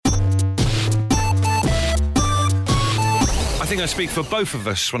think I speak for both of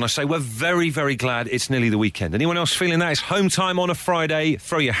us when I say we're very, very glad it's nearly the weekend. Anyone else feeling that? It's home time on a Friday.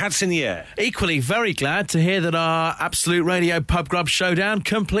 Throw your hats in the air. Equally very glad to hear that our Absolute Radio Pub Grub Showdown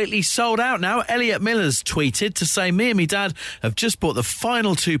completely sold out now. Elliot Miller's tweeted to say, me and me dad have just bought the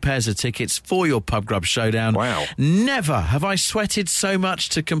final 2 pairs of tickets for your Pub Grub Showdown. Wow. Never have I sweated so much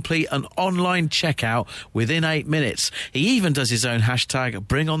to complete an online checkout within 8 minutes. He even does his own hashtag,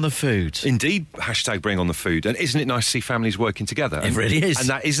 bring on the food. Indeed, hashtag bring on the food. And isn't it nice to see families working together? It really is. And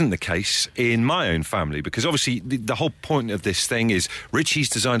that isn't the case in my own family, because obviously the whole point of this thing is Richie's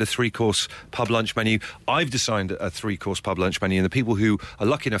designed a 3-course pub lunch menu. I've designed a 3-course pub lunch menu, and the people who are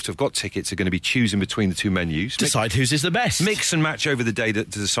lucky enough to have got tickets are going to be choosing between the 2 menus. Decide whose is the best. Mix and match over the day to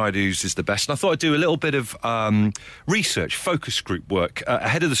decide whose is the best. And I thought I'd do a little bit of research, focus group work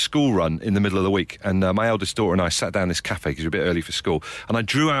ahead of the school run in the middle of the week. And my eldest daughter and I sat down in this cafe because we're a bit early for school, and I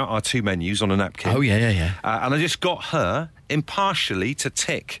drew out our 2 menus on a napkin. Oh, yeah. And I just got her impartially to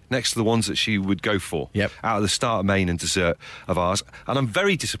tick next to the ones that she would go for out of the starter, main and dessert of ours. And I'm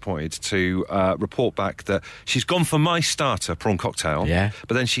very disappointed to report back that she's gone for my starter prawn cocktail,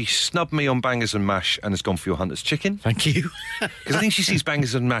 but then she snubbed me on bangers and mash and has gone for your Hunter's chicken. Thank you. Because I think she sees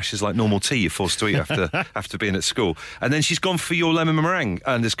bangers and mash as like normal tea you're forced to eat after being at school. And then she's gone for your lemon meringue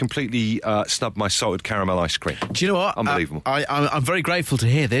and has completely snubbed my salted caramel ice cream. Do you know what? Unbelievable. I'm very grateful to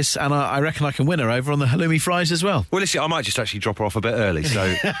hear this, and I reckon I can win her over on the halloumi fries as well. Well, listen, I might just actually drop her off a bit early,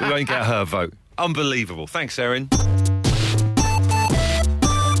 so we won't get her vote. Unbelievable. Thanks, Erin.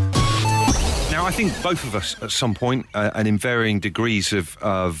 Now, I think both of us at some point and in varying degrees of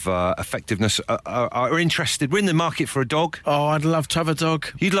effectiveness are interested. We're in the market for a dog. Oh, I'd love to have a dog.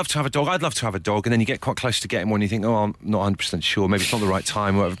 You'd love to have a dog. I'd love to have a dog. And then you get quite close to getting one and you think, oh, I'm not 100% sure. Maybe it's not the right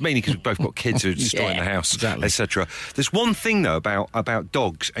time. Or whatever. Mainly because we've both got kids who are destroying the house, etc. There's one thing, though, about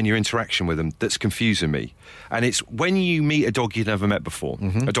dogs and your interaction with them that's confusing me. And it's when you meet a dog you've never met before,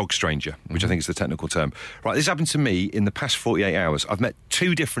 a dog stranger, which I think is the technical term. Right, this happened to me in the past 48 hours. I've met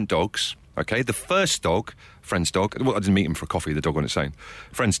 2 different dogs. Okay, the first dog, friend's dog, well, I didn't meet him for a coffee, the dog on its own.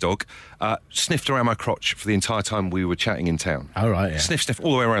 Friend's dog, sniffed around my crotch for the entire time we were chatting in town. Oh, right, yeah. Sniff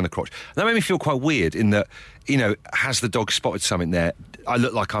all the way around the crotch. And that made me feel quite weird in that, you know, has the dog spotted something there? I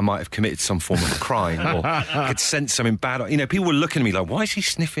look like I might have committed some form of a crime or could sense something bad. You know, people were looking at me like, why is he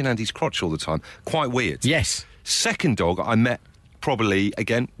sniffing Andy's crotch all the time? Quite weird. Yes. Second dog I met probably,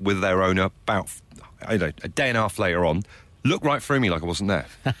 again, with their owner about, I don't know, a day and a half later on. Looked right through me like I wasn't there.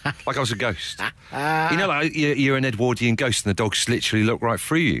 Like I was a ghost. You know, like you're an Edwardian ghost and the dogs literally look right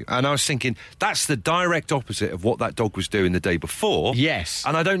through you. And I was thinking, that's the direct opposite of what that dog was doing the day before. Yes.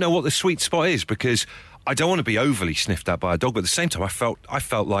 And I don't know what the sweet spot is, because I don't want to be overly sniffed at by a dog, but at the same time, I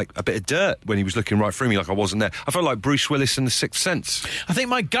felt like a bit of dirt when he was looking right through me like I wasn't there. I felt like Bruce Willis in The Sixth Sense. I think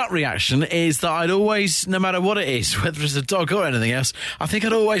my gut reaction is that I'd always, no matter what it is, whether it's a dog or anything else, I think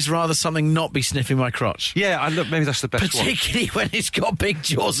I'd always rather something not be sniffing my crotch. Yeah, look, maybe that's the best one. Particularly when it's got big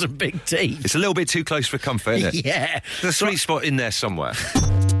jaws and big teeth. It's a little bit too close for comfort, isn't it? Yeah. There's a sweet spot in there somewhere.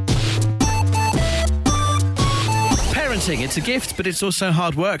 Parenting, it's a gift, but it's also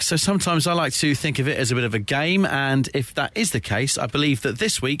hard work, so sometimes I like to think of it as a bit of a game, and if that is the case, I believe that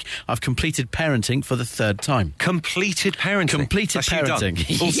this week I've completed parenting for the 3rd time. Completed parenting? Completed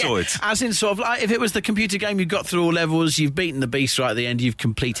parenting. All sorted. As in sort of like, if it was the computer game, you've got through all levels, you've beaten the beast right at the end, you've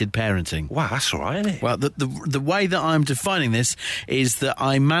completed parenting. Wow, that's all right, isn't it? Well, the way that I'm defining this is that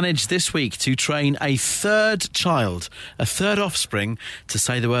I managed this week to train a 3rd child, a 3rd offspring, to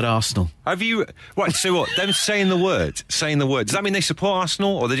say the word Arsenal. Have you... Right, so what? Them saying the word. Does that mean they support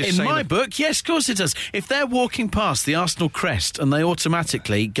Arsenal, or they're just saying... In my book, yes, of course it does. If they're walking past the Arsenal crest and they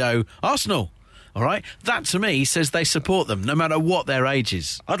automatically go, Arsenal, all right, that to me says they support them, no matter what their age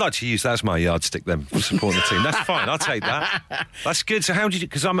is. I'd like to use that as my yardstick then, for supporting the team. That's fine, I'll take that. That's good. So how did you...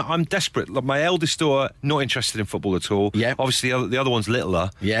 Because I'm desperate. Like, my eldest daughter, not interested in football at all. Yeah. Obviously, the other one's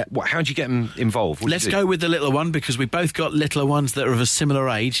littler. Yeah. How did you get him involved? Let's go with the littler one, because we both got littler ones that are of a similar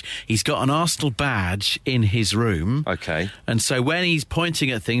age. He's got an Arsenal badge in his room. Okay. And so when he's pointing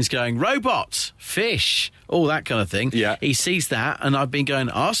at things going, robot, fish, all that kind of thing, he sees that, and I've been going,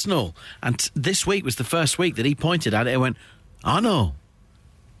 Arsenal. And this week was the first week that he pointed at it and went, Arnold.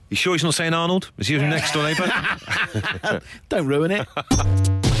 You sure he's not saying Arnold? Is he your next door neighbour? Don't ruin it.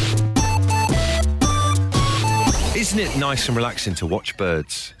 Isn't it nice and relaxing to watch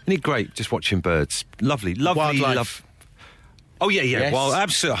birds? Isn't it great just watching birds? Lovely. Wildlife. Oh, yeah. Yes. Well,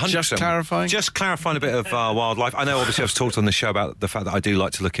 absolutely, 100%. Just clarifying a bit of wildlife. I know, obviously, I've talked on the show about the fact that I do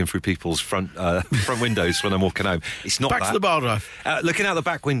like to look in through people's front windows when I'm walking home. It's not Back to the wildlife. Looking out the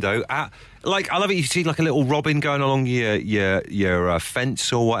back window at... I love it. You see, like, a little robin going along your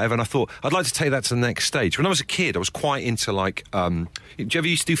fence or whatever, and I thought I'd like to take that to the next stage. When I was a kid, I was quite into, like... do you ever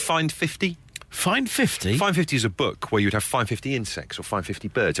used to do Find 50? Find 50? Find 50 is a book where you'd have Find 50 insects or Find 50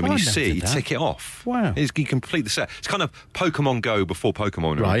 birds, and when you see it, you tick it off. Wow. You complete the set. It's kind of Pokemon Go before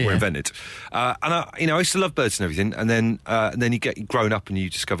Pokemon were invented. And I used to love birds and everything, and then you get grown up and you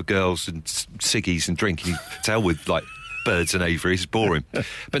discover girls and ciggies and drink, and you tell with, like... birds and aviaries, it's boring.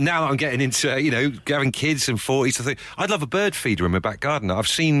 But now I'm getting into, having kids and 40s. I think I'd love a bird feeder in my back garden. I've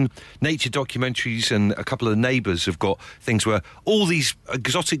seen nature documentaries, and a couple of the neighbours have got things where all these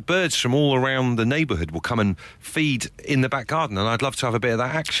exotic birds from all around the neighbourhood will come and feed in the back garden, and I'd love to have a bit of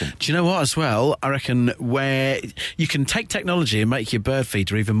that action. Do you know what, as well? I reckon where you can take technology and make your bird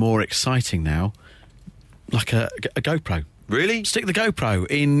feeder even more exciting now, like a GoPro. Really? Stick the GoPro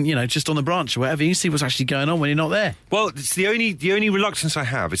in, just on the branch or whatever. You can see what's actually going on when you're not there. Well, it's the only reluctance I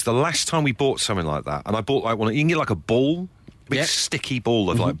have is the last time we bought something like that, and I bought like one. You can get like a ball, big sticky ball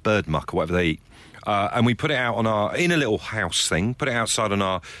of like bird muck or whatever they eat. And we put it out in a little house thing, put it outside on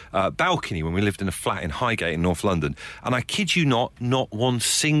our balcony when we lived in a flat in Highgate in North London. And I kid you not one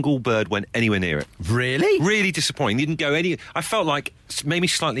single bird went anywhere near it. Really? Really disappointing. Didn't go any... I felt like maybe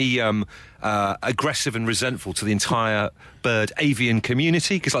slightly aggressive and resentful to the entire bird avian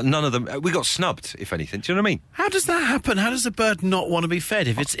community, because like none of them... we got snubbed, if anything. Do you know what I mean? How does that happen? How does a bird not want to be fed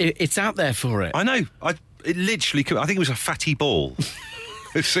if it's out there for it? I know. It literally... I think it was a fatty ball.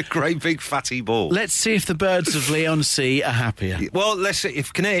 It's a great big fatty ball. Let's see if the birds of Leon C are happier. Well, let's see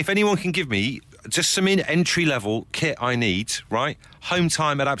if anyone can give me just some entry-level kit I need, right? Home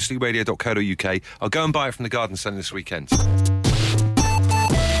time at absoluteradio.co.uk. I'll go and buy it from the garden centre this weekend.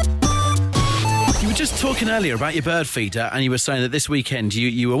 You were just talking earlier about your bird feeder, and you were saying that this weekend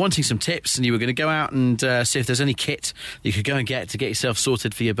you were wanting some tips, and you were going to go out and see if there's any kit you could go and get to get yourself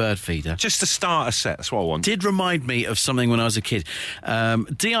sorted for your bird feeder. Just a starter set, that's what I want. Did remind me of something when I was a kid.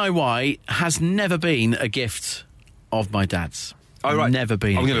 DIY has never been a gift of my dad's. Oh, right. Never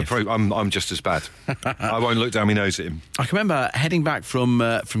been. I'm going to prove I'm just as bad. I won't look down my nose at him. I can remember heading back from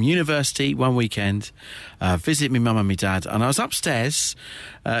university one weekend, visit my mum and my dad, and I was upstairs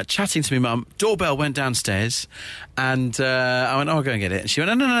chatting to my mum. Doorbell went downstairs, and I went, I'll go and get it. And she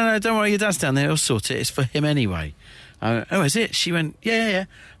went, no, don't worry, your dad's down there, he'll sort it. It's for him anyway. I went, oh, is it? She went, yeah.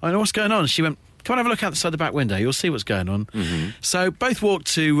 I went, what's going on? She went, come on, have a look outside the back window. You'll see what's going on. Mm-hmm. So both walked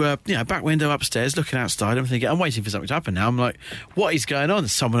to back window upstairs, looking outside. I'm thinking, I'm waiting for something to happen now. I'm like, what is going on?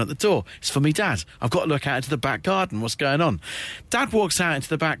 There's someone at the door. It's for me, Dad. I've got to look out into the back garden. What's going on? Dad walks out into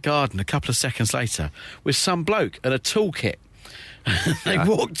the back garden a couple of seconds later with some bloke and a toolkit. They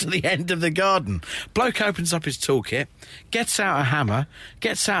walk to the end of the garden. Bloke opens up his toolkit, gets out a hammer,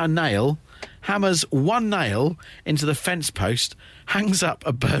 gets out a nail, hammers one nail into the fence post, hangs up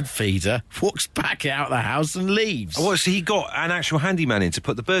a bird feeder, walks back out the house and leaves. Oh, so he got an actual handyman in to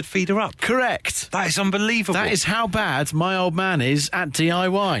put the bird feeder up? Correct. That is unbelievable. That is how bad my old man is at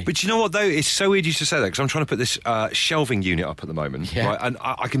DIY. But you know what, though? It's so weird you should say that, because I'm trying to put this shelving unit up at the moment, right? And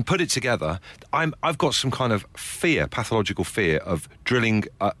I can put it together. I've got some kind of fear, pathological fear of drilling...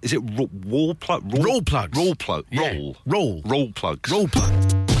 is it wall plug? Roll plugs. Roll plug. Yeah. Roll plugs. Roll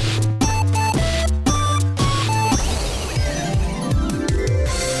plugs.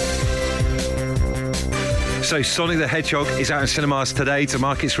 So Sonic the Hedgehog is out in cinemas today to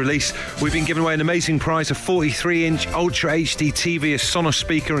mark its release. We've been giving away an amazing prize, a 43-inch Ultra HD TV, a Sonos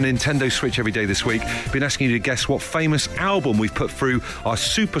speaker and a Nintendo Switch every day this week. Been asking you to guess what famous album we've put through our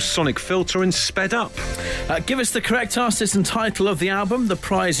supersonic filter and sped up. Give us the correct artist and title of the album. The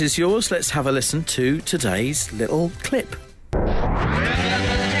prize is yours. Let's have a listen to today's little clip.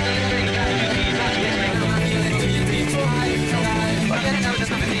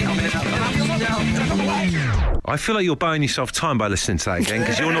 I feel like you're buying yourself time by listening to that again,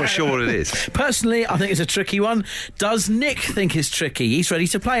 because you're not sure what it is. Personally, I think it's a tricky one. Does Nick think it's tricky? He's ready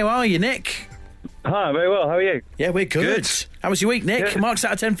to play. How are you, Nick? Hi, very well. How are you? Yeah, we're good. How was your week, Nick? Good. Marks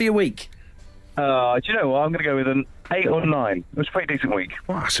out of 10 for your week. Do you know what? I'm going to go with an 8 or 9. It was a pretty decent week.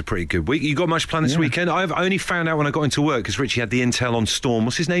 Well, that's a pretty good week. You got much planned this weekend? I've only found out when I got into work, because Richie had the intel on Storm.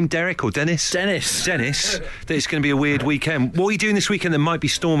 What's his name? Derek or Dennis? Dennis. That it's going to be a weird weekend. What are you doing this weekend that might be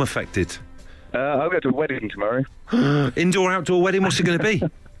Storm affected? I'll go to a wedding tomorrow. Indoor, outdoor wedding? What's it going to be?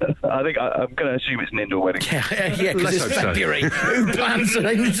 I think I'm going to assume it's an indoor wedding. Yeah, because it's February. Who plans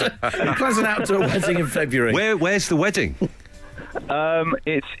an outdoor wedding in February? Where's the wedding?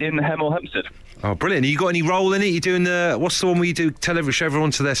 It's in Hemel Hempstead. Oh, brilliant. You got any role in it? You doing what's the one where you do tell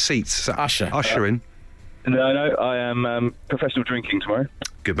everyone to their seats? Ushering. No, I am professional drinking tomorrow.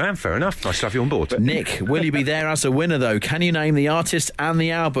 Good man, fair enough. Nice to have you on board. Nick, will you be there as a winner, though? Can you name the artist and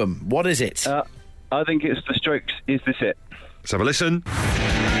the album? What is it? I think it's The Strokes' Is This It? Let's have a listen.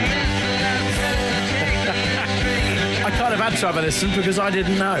 I kind of had to have a listen because I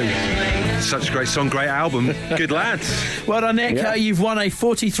didn't know. Such a great song, great album. Good lads. Well done, Nick. You've won a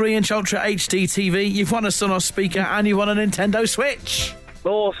 43-inch Ultra HD TV, you've won a Sonos speaker, and you won a Nintendo Switch.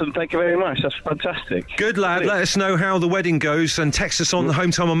 Awesome, thank you very much. That's fantastic. Good lad. Let us know how the wedding goes and text us on the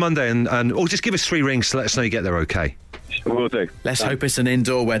home time on Monday or just give us 3 rings to let us know you get there okay. Will do. Let's hope it's an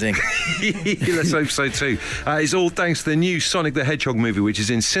indoor wedding. Let's hope so too. It's all thanks to the new Sonic the Hedgehog movie, which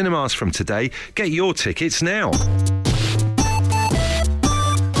is in cinemas from today. Get your tickets now.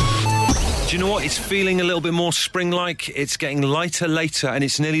 Do you know what? It's feeling a little bit more spring-like. It's getting lighter later, and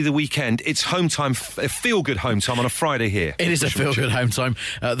it's nearly the weekend. It's home time, a feel-good home time on a Friday here. It is a feel-good home time.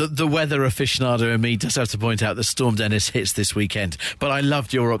 The weather aficionado in me does have to point out that Storm Dennis hits this weekend, but I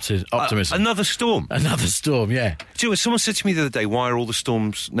loved your optimism. Another storm? Another storm, yeah. Do you know what? Someone said to me the other day, why are all the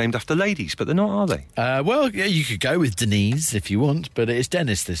storms named after ladies? But they're not, are they? Well, yeah, you could go with Denise if you want, but it's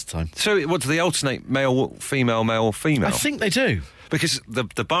Dennis this time. So what, do they alternate male, female, female? I think they do. Because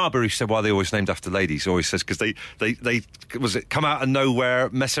the barber who said why they always named after ladies always says because they come out of nowhere,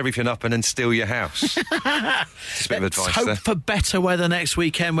 mess everything up and then steal your house. Just a bit of advice hope there. For better weather next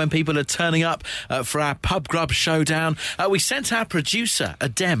weekend when people are turning up for our Pub Grub Showdown. We sent our producer,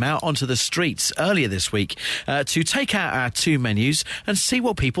 Adem, out onto the streets earlier this week to take out our 2 menus and see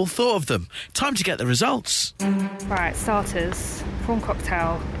what people thought of them. Time to get the results. Right, starters. Prawn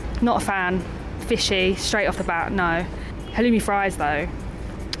cocktail. Not a fan. Fishy, straight off the bat, no. Halloumi fries, though.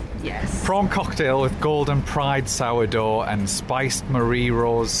 Yes. Prawn cocktail with Golden Pride sourdough and spiced Marie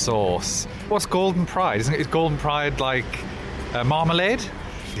Rose sauce. What's Golden Pride? Isn't it Golden Pride like marmalade?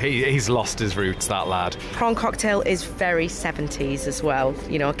 He's lost his roots, that lad. Prawn cocktail is very 70s as well,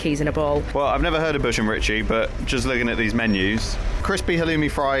 you know, keys in a bowl. Well, I've never heard of Bush and Ritchie, but just looking at these menus, crispy halloumi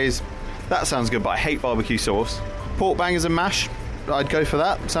fries, that sounds good, but I hate barbecue sauce. Pork bangers and mash, I'd go for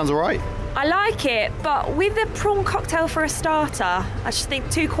that. Sounds all right. I like it, but with the prawn cocktail for a starter, I just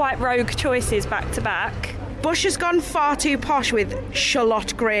think 2 quite rogue choices back to back. Bush has gone far too posh with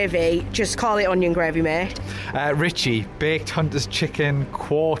shallot gravy. Just call it onion gravy, mate. Ritchie, baked Hunter's chicken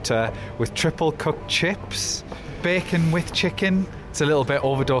quarter with triple cooked chips. Bacon with chicken. It's a little bit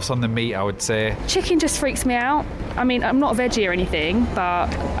overdose on the meat, I would say. Chicken just freaks me out. I mean, I'm not a veggie or anything,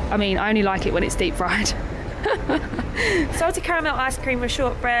 but I mean, I only like it when it's deep fried. Salted caramel ice cream with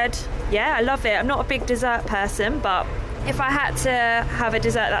shortbread. Yeah, I love it. I'm not a big dessert person, but if I had to have a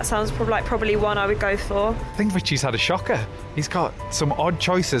dessert, that sounds probably one I would go for. I think Richie's had a shocker. He's got some odd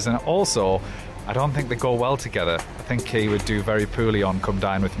choices, and also, I don't think they go well together. I think he would do very poorly on Come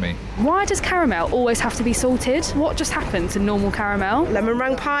Dine With Me. Why does caramel always have to be salted? What just happened to normal caramel? Lemon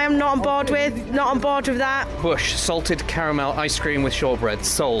meringue pie, I'm not on board with. Not on board with that. Bush, salted caramel ice cream with shortbread.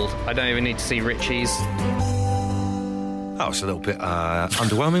 Sold. I don't even need to see Richie's. That was a little bit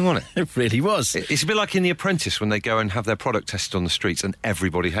underwhelming, wasn't it? It really was. It's a bit like in The Apprentice when they go and have their product tested on the streets and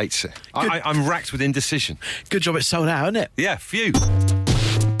everybody hates it. I'm racked with indecision. Good job it's sold out, isn't it? Yeah, phew.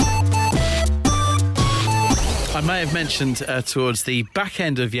 I may have mentioned towards the back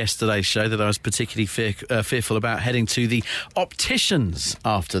end of yesterday's show that I was particularly fearful about heading to the opticians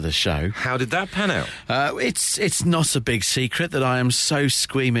after the show. How did that pan out? It's not a big secret that I am so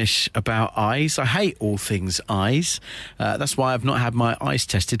squeamish about eyes. I hate all things eyes. That's why I've not had my eyes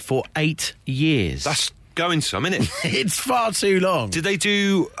tested for 8 years. That's going some, isn't it? It's far too long. Did they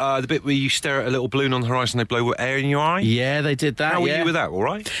do the bit where you stare at a little balloon on the horizon, they blow air in your eye? Yeah, they did that. How were you with that, all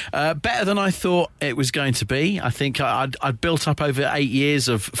right? Better than I thought it was going to be. I think I'd built up over 8 years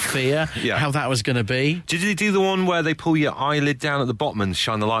of fear how that was going to be. Did they do the one where they pull your eyelid down at the bottom and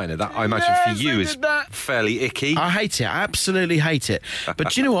shine the light in it? That, I imagine, for you is fairly icky. I hate it. I absolutely hate it. But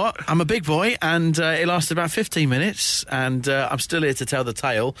do you know what? I'm a big boy, and it lasted about 15 minutes, and I'm still here to tell the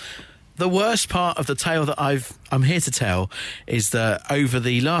tale. The worst part of the tale that I'm here to tell is that over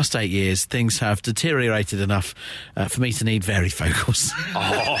the last 8 years, things have deteriorated enough for me to need varifocals.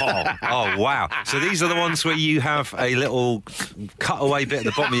 Oh, wow. So these are the ones where you have a little cutaway bit at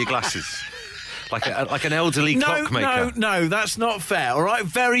the bottom of your glasses. Like an elderly clockmaker. No, that's not fair, all right?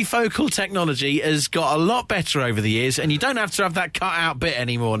 Varifocal technology has got a lot better over the years, and you don't have to have that cut-out bit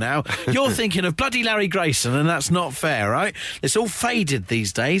anymore now. You're thinking of bloody Larry Grayson, and that's not fair, right? It's all faded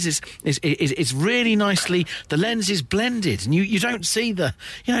these days. It's really nicely... The lens is blended, and you don't see the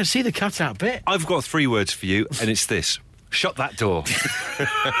cut-out bit. I've got 3 words for you, and it's this. Shut that door.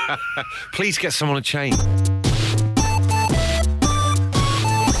 Please get someone a chain.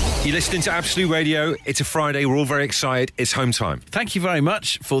 You're listening to Absolute Radio. It's a Friday. We're all very excited. It's home time. Thank you very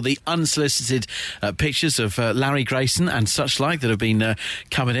much for the unsolicited pictures of Larry Grayson and such like that have been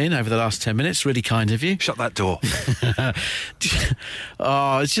coming in over the last 10 minutes. Really kind of you. Shut that door.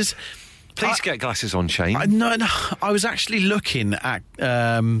 Oh, it's just... Please get glasses on, Shane. No, I was actually looking at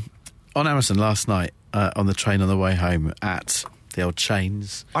on Amazon last night on the train on the way home at the old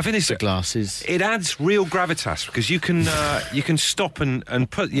chains. I think the glasses. It adds real gravitas because you can stop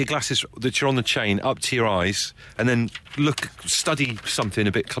and put your glasses that you're on the chain up to your eyes and then study something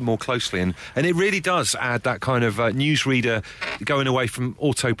a bit more closely, and it really does add that kind of newsreader going away from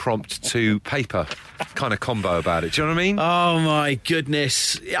auto prompt to paper kind of combo about it. Do you know what I mean? Oh my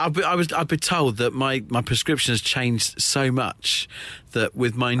goodness! I've been told that my prescription has changed so much that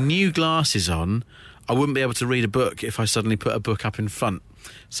with my new glasses on, I wouldn't be able to read a book if I suddenly put a book up in front.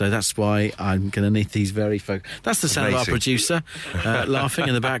 So that's why I'm going to need these very focused. That's the sound of our producer laughing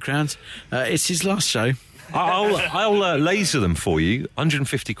in the background. It's his last show. I'll laser them for you.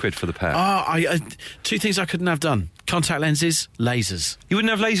 150 quid for the pair. Two things I couldn't have done. Contact lenses, lasers. You wouldn't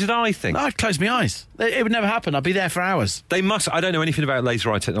have lasered eye thing? I'd close my eyes. It would never happen. I'd be there for hours. They must. I don't know anything about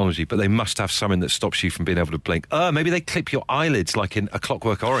laser eye technology, but they must have something that stops you from being able to blink. Maybe they clip your eyelids like in A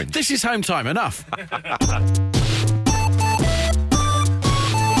Clockwork Orange. This is home time. Enough.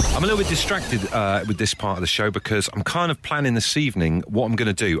 I'm a little bit distracted with this part of the show because I'm kind of planning this evening what I'm going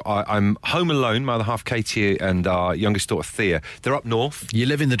to do. I'm home alone. My other half, Katie, and our youngest daughter, Thea, they're up north. You're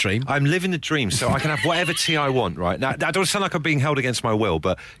living the dream. I'm living the dream, so I can have whatever tea I want, right? Now, I don't sound like I'm being held against my will,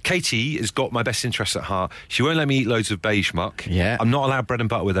 but Katie has got my best interests at heart. She won't let me eat loads of beige muck. Yeah. I'm not allowed bread and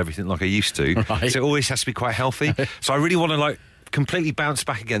butter with everything like I used to. Right. So it always has to be quite healthy. So I really want to, completely bounce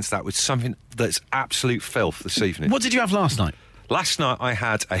back against that with something that's absolute filth this evening. What did you have last night? Last night I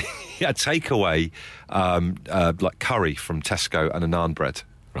had a takeaway, curry from Tesco and a naan bread.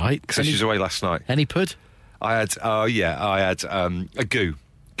 Right. So she was away last night. Any pud? I had a goo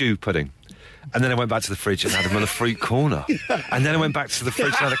pudding. And then I went back to the fridge and had another fruit corner. And then I went back to the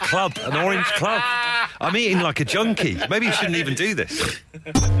fridge and had an orange club. I'm eating like a junkie. Maybe you shouldn't even do this.